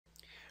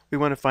We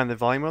want to find the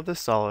volume of the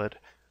solid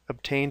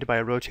obtained by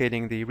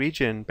rotating the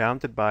region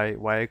bounded by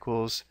y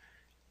equals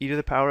e to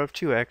the power of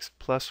 2x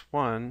plus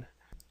 1,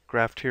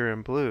 graphed here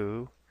in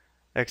blue,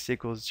 x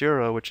equals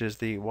 0, which is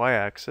the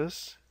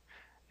y-axis,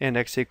 and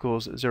x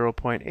equals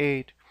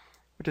 0.8,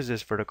 which is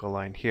this vertical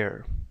line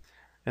here.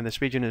 And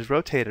this region is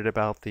rotated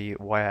about the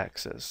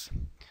y-axis.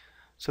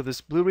 So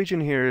this blue region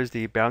here is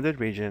the bounded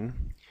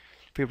region.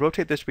 If we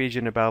rotate this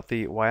region about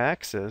the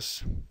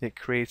y-axis, it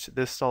creates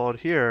this solid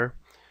here,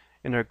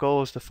 and our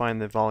goal is to find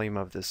the volume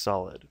of this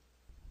solid.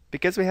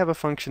 Because we have a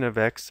function of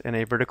x and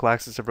a vertical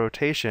axis of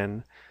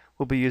rotation,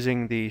 we'll be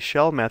using the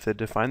shell method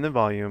to find the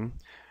volume,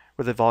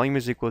 where the volume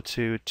is equal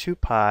to 2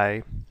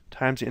 pi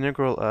times the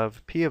integral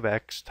of p of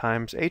x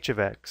times h of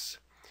x,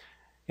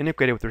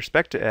 integrated with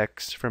respect to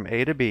x from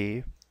a to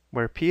b,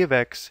 where p of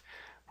x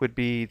would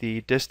be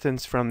the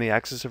distance from the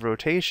axis of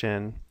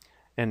rotation,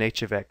 and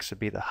h of x would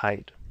be the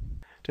height.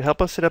 To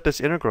help us set up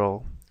this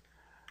integral,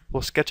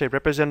 we'll sketch a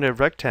representative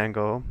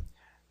rectangle,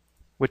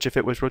 which if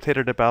it was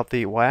rotated about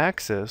the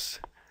y-axis,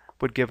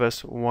 would give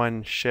us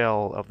one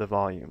shell of the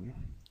volume.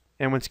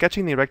 And when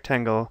sketching the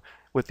rectangle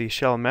with the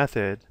shell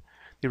method,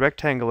 the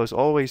rectangle is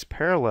always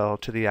parallel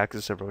to the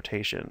axis of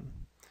rotation.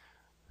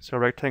 So a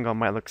rectangle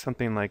might look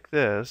something like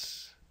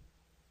this,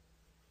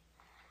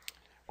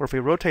 or if we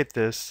rotate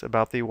this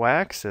about the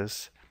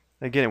y-axis,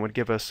 again it would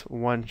give us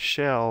one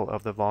shell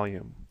of the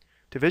volume.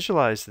 To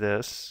visualize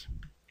this,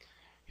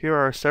 here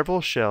are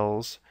several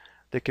shells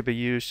that could be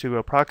used to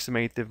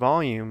approximate the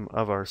volume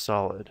of our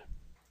solid.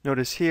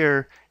 Notice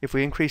here, if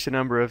we increase the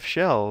number of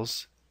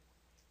shells,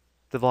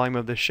 the volume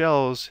of the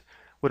shells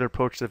would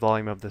approach the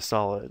volume of the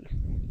solid.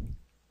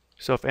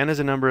 So if n is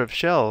a number of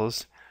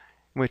shells,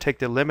 and we take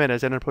the limit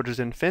as n approaches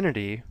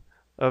infinity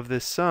of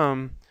this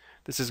sum,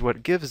 this is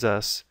what gives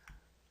us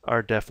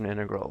our definite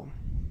integral.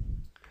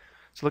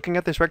 So looking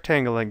at this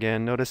rectangle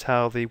again, notice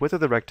how the width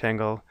of the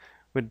rectangle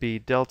would be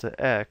delta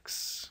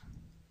x.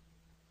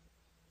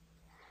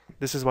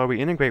 This is why we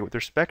integrate with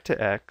respect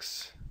to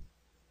x.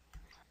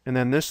 And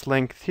then this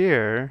length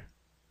here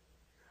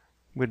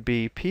would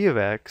be p of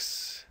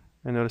x.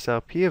 And notice how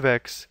p of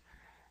x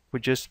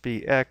would just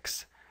be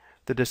x,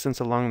 the distance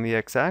along the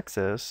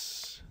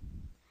x-axis.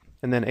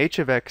 And then h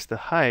of x, the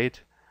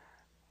height,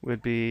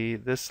 would be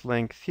this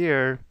length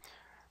here,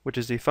 which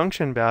is the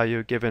function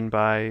value given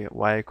by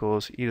y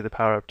equals e to the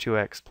power of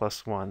 2x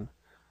plus 1.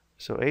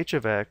 So h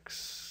of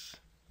x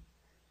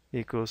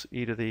equals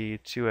e to the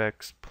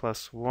 2x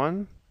plus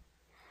 1.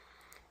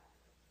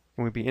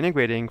 And we'd be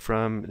integrating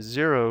from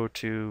 0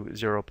 to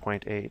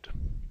 0.8.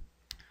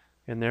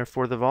 And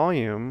therefore the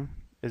volume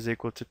is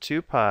equal to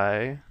 2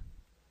 pi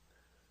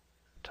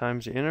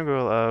times the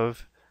integral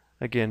of,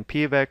 again,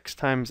 p of x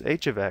times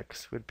h of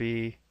x would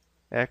be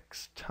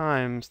x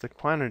times the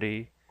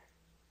quantity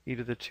e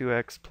to the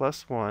 2x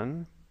plus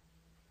 1,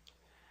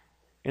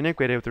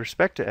 integrated with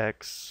respect to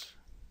x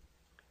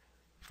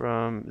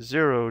from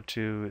 0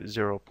 to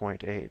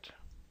 0.8.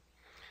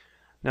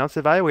 Now let's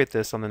evaluate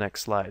this on the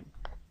next slide.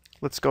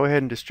 Let's go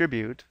ahead and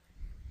distribute.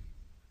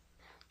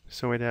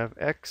 So we'd have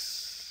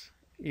x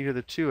e to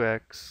the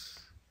 2x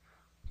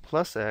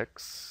plus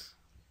x.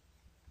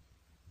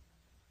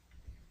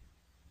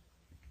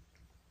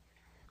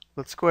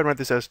 Let's go ahead and write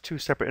this as two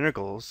separate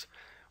integrals.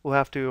 We'll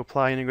have to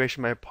apply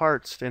integration by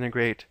parts to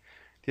integrate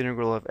the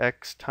integral of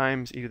x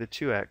times e to the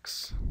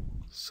 2x.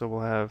 So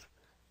we'll have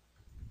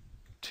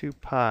 2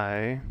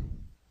 pi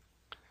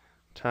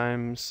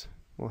times,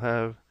 we'll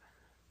have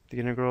the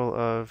integral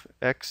of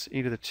x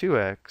e to the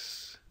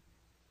 2x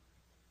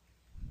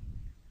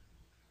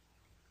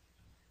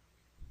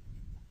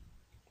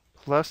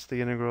plus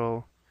the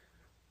integral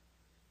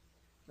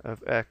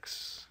of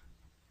x.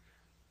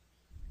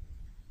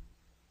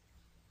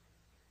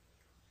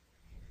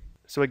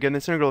 So again,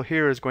 this integral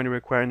here is going to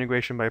require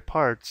integration by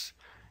parts,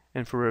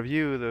 and for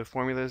review, the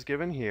formula is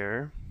given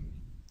here.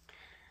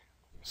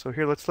 So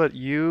here let's let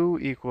u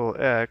equal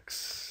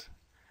x.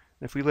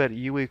 If we let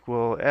u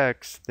equal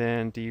x,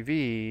 then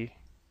dv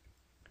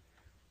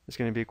is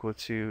going to be equal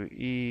to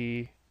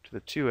e to the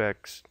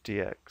 2x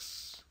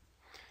dx.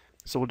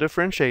 So we'll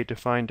differentiate to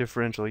find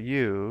differential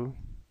u.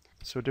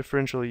 So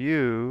differential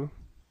u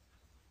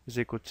is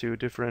equal to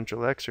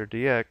differential x, or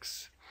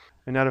dx.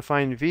 And now to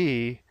find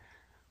v,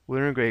 we'll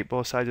integrate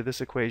both sides of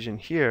this equation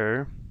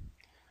here,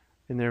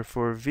 and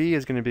therefore v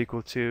is going to be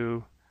equal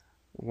to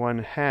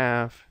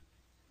 1/2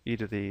 e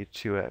to the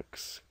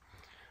 2x.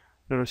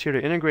 Notice here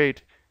to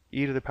integrate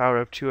e to the power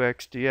of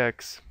 2x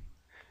dx,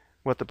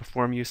 we'll have to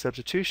perform u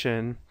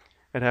substitution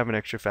and have an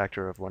extra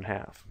factor of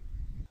 1/2.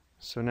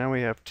 So now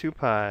we have 2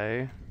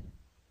 pi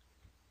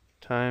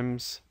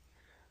times,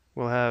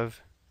 we'll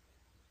have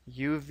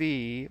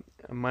uv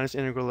minus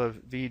integral of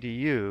v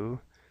du,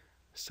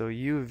 so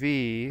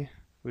uv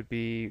would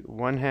be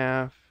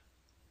 1/2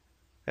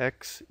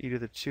 x e to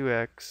the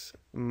 2x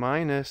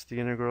minus the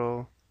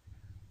integral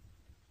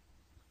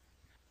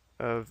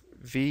of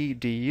v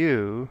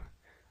du.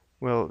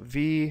 Well,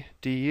 v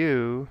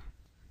du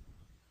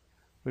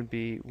would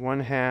be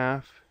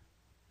 1/2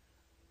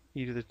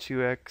 e to the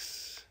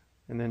 2x,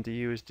 and then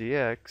du is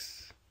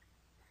dx.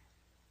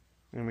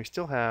 And we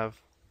still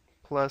have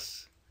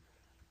plus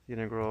the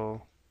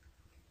integral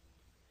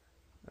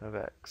of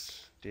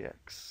x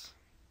dx.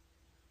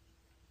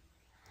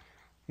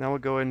 Now we'll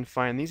go ahead and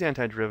find these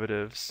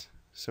antiderivatives.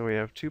 So we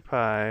have 2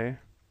 pi,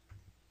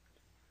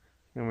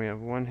 and we have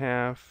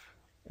 1/2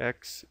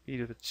 x e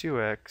to the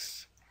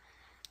 2x.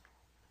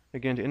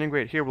 Again, to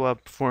integrate here, we'll have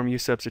to perform u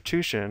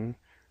substitution,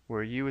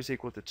 where u is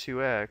equal to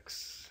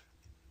 2x.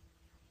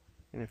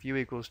 And if u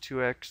equals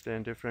 2x,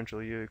 then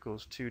differential u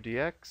equals 2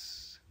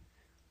 dx.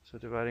 So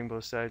dividing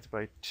both sides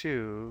by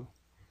 2,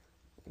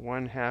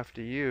 1/2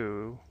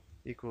 du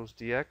equals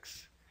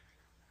dx.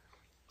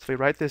 So if we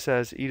write this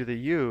as e to the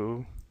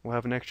u, we'll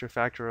have an extra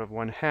factor of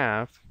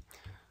 1/2.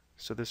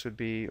 So this would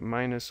be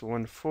minus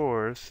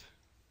 1/4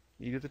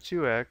 e to the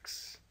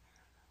 2x.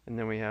 And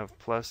then we have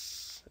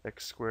plus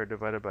x squared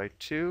divided by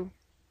 2.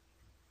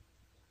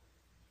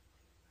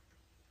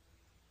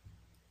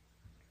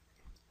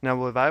 Now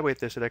we'll evaluate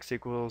this at x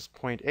equals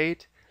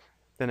 0.8,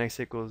 then x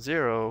equals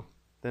 0,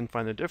 then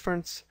find the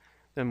difference,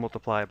 then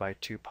multiply by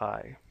 2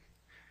 pi.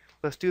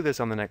 Let's do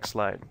this on the next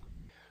slide.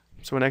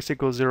 So when x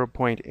equals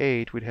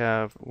 0.8, we'd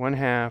have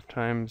 1/2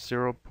 times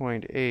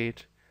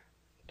 0.8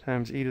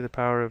 times e to the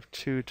power of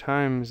 2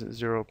 times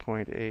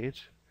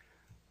 0.8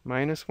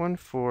 minus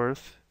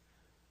 1/4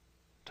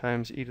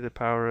 times e to the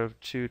power of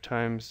 2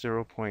 times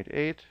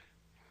 0.8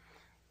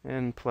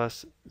 and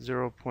plus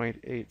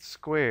 0.8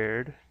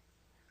 squared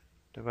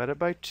divided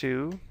by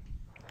 2.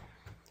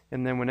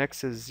 And then when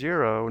x is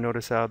 0,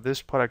 notice how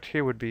this product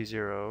here would be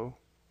 0.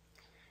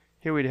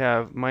 Here we'd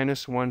have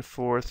minus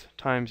 1/4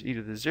 times e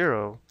to the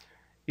 0.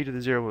 E to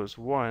the 0 is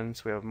 1,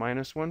 so we have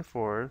minus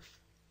 1/4.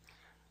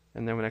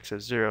 And then when x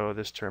is 0,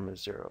 this term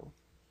is 0.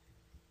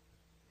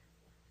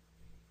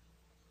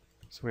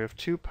 So we have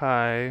 2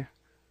 pi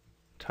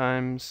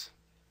times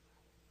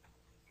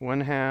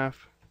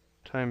 1/2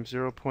 times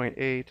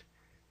 0.8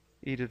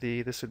 e to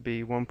the, this would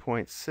be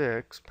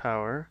 1.6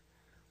 power,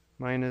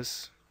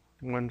 minus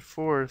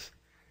 1/4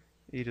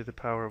 e to the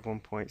power of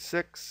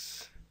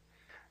 1.6.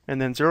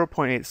 And then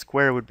 0.8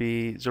 squared would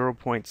be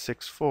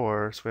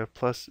 0.64, so we have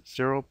plus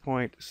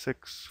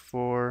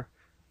 0.64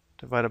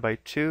 divided by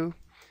 2.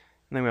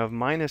 And then we have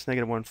minus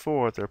negative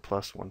 1/4 or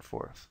plus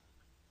 1/4.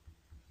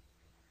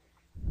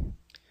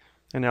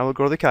 And now we'll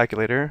go to the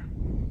calculator.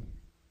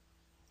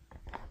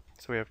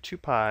 So we have 2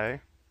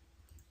 pi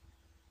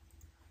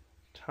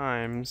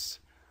times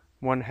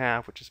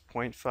 1/2, which is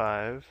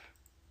 0.5,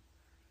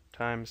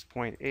 times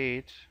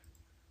 0.8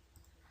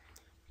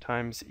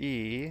 times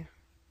e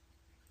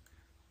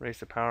raised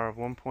to the power of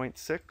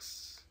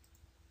 1.6,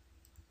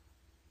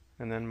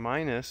 and then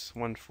minus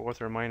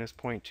 1/4 or minus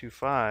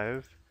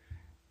 0.25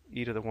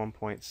 e to the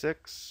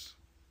 1.6,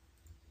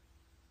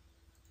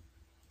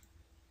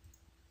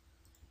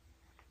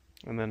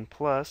 and then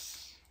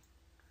plus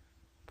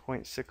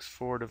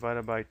 0.64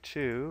 divided by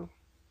 2,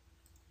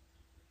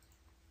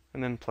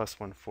 and then plus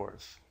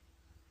 1/4,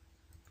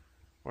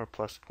 or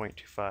plus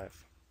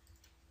 0.25.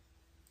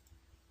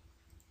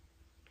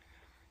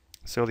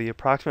 So the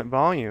approximate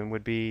volume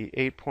would be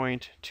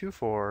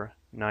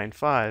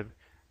 8.2495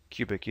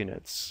 cubic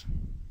units.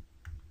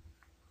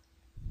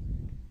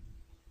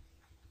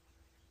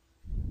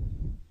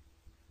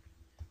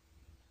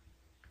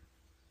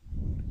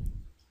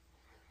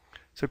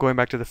 So going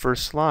back to the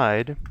first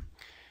slide,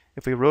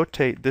 if we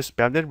rotate this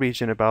bounded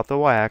region about the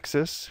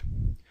y-axis,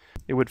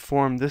 it would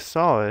form this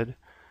solid,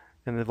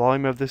 and the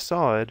volume of this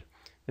solid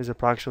is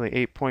approximately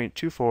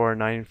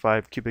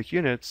 8.2495 cubic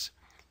units,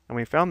 and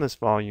we found this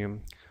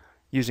volume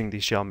using the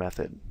shell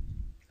method.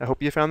 I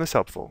hope you found this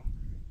helpful.